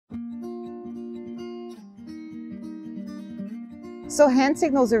So hand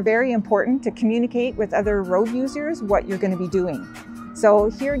signals are very important to communicate with other road users what you're going to be doing. So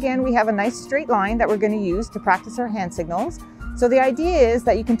here again, we have a nice straight line that we're going to use to practice our hand signals. So the idea is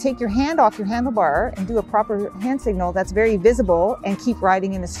that you can take your hand off your handlebar and do a proper hand signal that's very visible and keep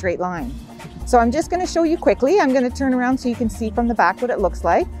riding in a straight line. So I'm just going to show you quickly. I'm going to turn around so you can see from the back what it looks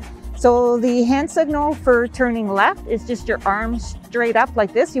like. So the hand signal for turning left is just your arm straight up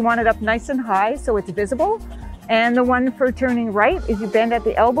like this. You want it up nice and high so it's visible. And the one for turning right is you bend at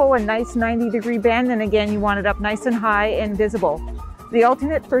the elbow, a nice 90-degree bend, and again you want it up nice and high and visible. The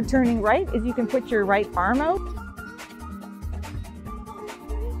alternate for turning right is you can put your right arm out.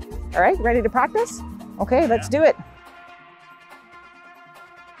 All right, ready to practice? Okay, let's do it.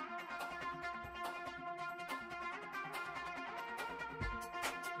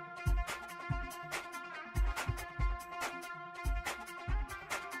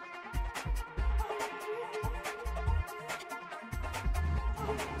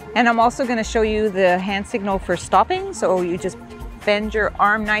 And I'm also going to show you the hand signal for stopping. So you just bend your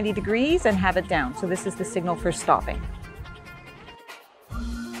arm 90 degrees and have it down. So this is the signal for stopping.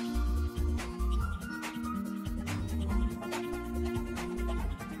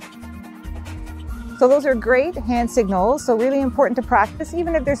 So those are great hand signals, so really important to practice.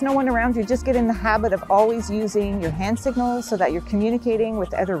 Even if there's no one around you, just get in the habit of always using your hand signals so that you're communicating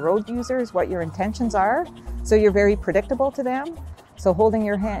with other road users what your intentions are, so you're very predictable to them. So holding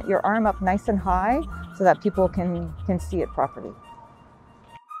your arm up nice and high so that people can see it properly.